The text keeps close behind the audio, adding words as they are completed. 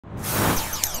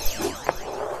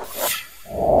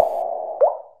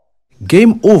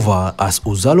Game over, as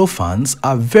Uzalo fans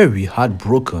are very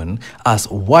heartbroken as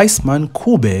Wiseman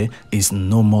Mncube is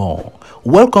no more.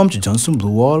 Welcome to Johnson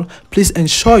Blue Wall. Please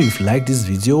ensure you've liked this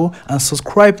video and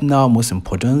subscribe now, most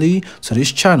importantly, to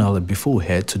this channel before we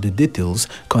head to the details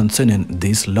concerning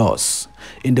this loss.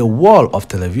 In the world of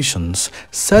televisions,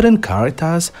 certain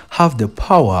characters have the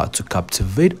power to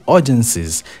captivate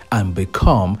audiences and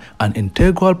become an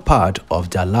integral part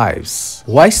of their lives.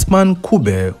 Wiseman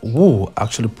Mncube, who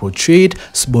actually portrayed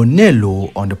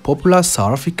Sbonelo on the popular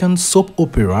South African soap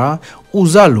opera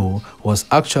Uzalo, was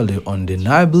actually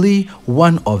undeniably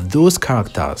one of those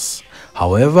characters.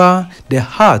 However, the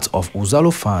hearts of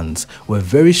Uzalo fans were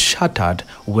very shattered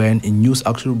when news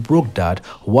actually broke that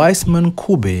Wiseman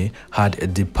Mncube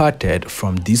had departed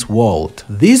from this world.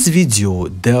 This video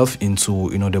delved into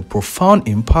the profound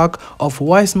impact of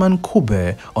Wiseman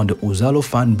Mncube on the Uzalo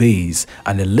fan base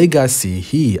and the legacy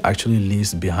he actually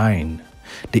leaves behind.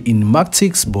 The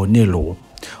enigmatic Sbonelo.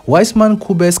 Wiseman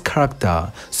Mncube's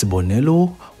character,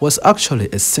 Sbonelo, was actually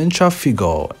a central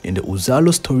figure in the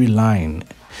Uzalo storyline.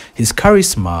 His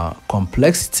charisma,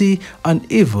 complexity, and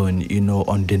even,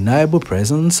 undeniable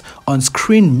presence on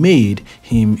screen made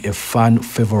him a fan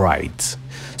favorite.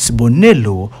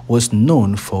 Sbonelo was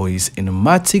known for his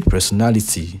enigmatic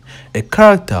personality, a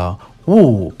character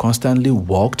who constantly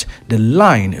walked the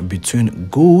line between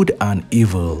good and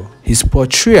evil. His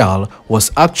portrayal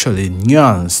was actually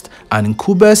nuanced, and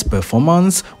Mncube's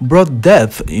performance brought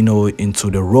depth, into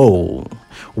the role.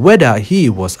 Whether he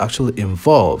was actually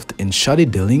involved in shady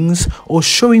dealings or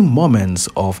showing moments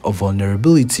of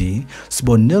vulnerability,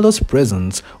 Sbonelo's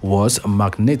presence was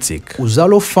magnetic.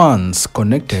 Uzalo fans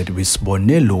connected with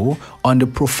Sbonelo on a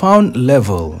profound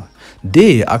level.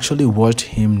 They actually watched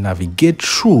him navigate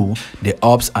through the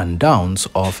ups and downs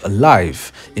of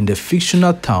life in the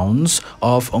fictional towns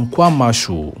of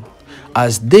Nkwamashu.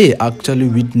 As they actually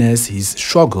witnessed his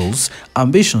struggles,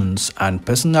 ambitions, and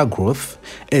personal growth,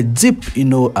 a deep,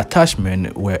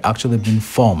 attachment were actually being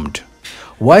formed.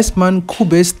 Wiseman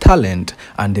Mncube's talent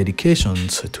and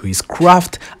dedications to his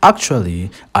craft actually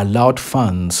allowed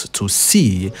fans to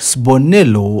see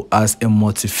Sbonelo as a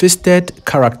multifaceted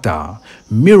character,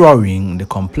 mirroring the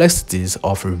complexities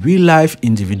of real-life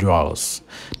individuals.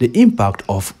 The impact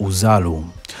of Uzalo.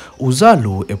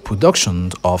 Uzalo, a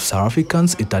production of South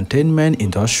Africa's entertainment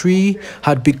industry,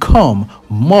 had become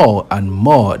more and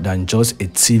more than just a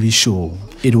TV show.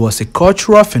 It was a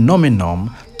cultural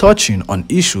phenomenon touching on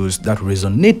issues that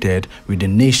resonated with the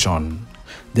nation.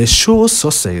 The show's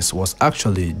success was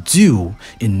actually due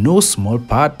in no small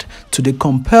part to the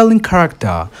compelling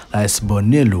character like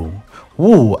Sbonelo,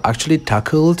 who actually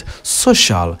tackled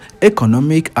social,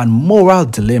 economic, and moral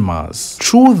dilemmas.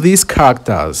 Through these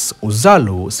characters,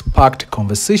 Uzalo sparked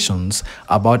conversations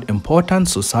about important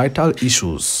societal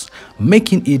issues,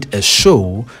 making it a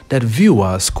show that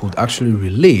viewers could actually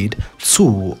relate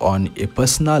to on a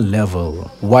personal level.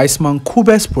 Wiseman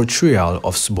Mncube's portrayal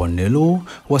of Sbonelo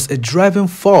was a driving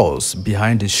force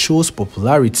behind the show's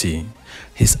popularity.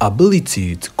 His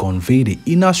ability to convey the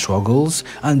inner struggles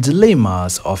and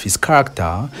dilemmas of his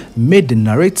character made the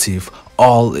narrative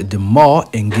all the more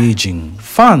engaging.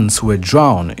 Fans were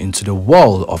drawn into the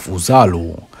world of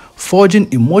Uzalo,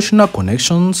 forging emotional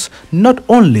connections not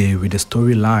only with the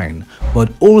storyline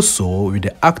but also with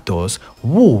the actors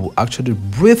who actually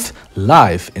breathed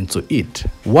life into it.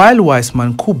 While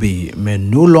Wiseman Mncube may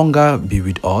no longer be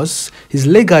with us, his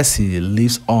legacy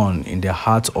lives on in the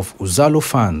hearts of Uzalo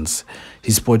fans.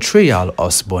 His portrayal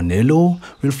of Sbonelo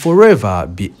will forever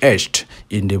be etched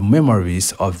in the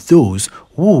memories of those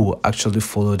who actually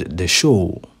followed the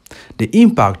show. The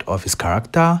impact of his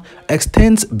character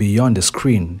extends beyond the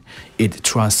screen. It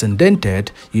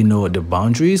transcended, the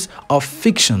boundaries of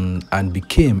fiction and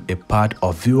became a part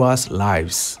of viewers'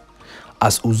 lives.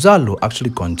 As Uzalo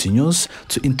actually continues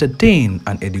to entertain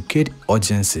and educate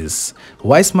audiences,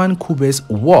 Wiseman Mncube's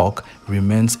work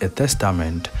remains a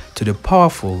testament to the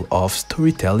powerful of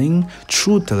storytelling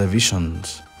through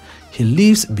televisions. He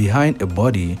leaves behind a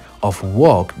body of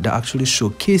work that actually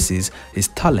showcases his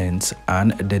talents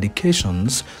and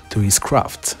dedications to his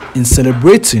craft. In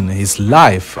celebrating his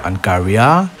life and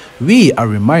career, we are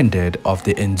reminded of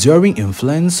the enduring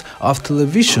influence of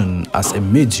television as a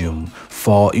medium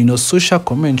for social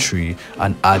commentary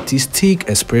and artistic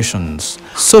expressions.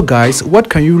 So guys,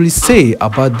 what can you really say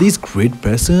about this great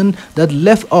person that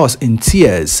left us in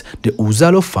tears? The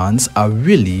Uzalo fans are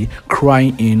really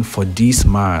crying in for this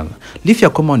man. Leave your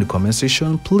comment in the comment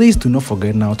section. Please do not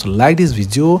forget now to like this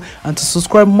video and to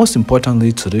subscribe, most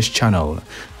importantly, to this channel.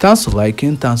 Thanks for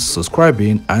liking, thanks for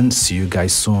subscribing, and see you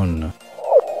guys soon.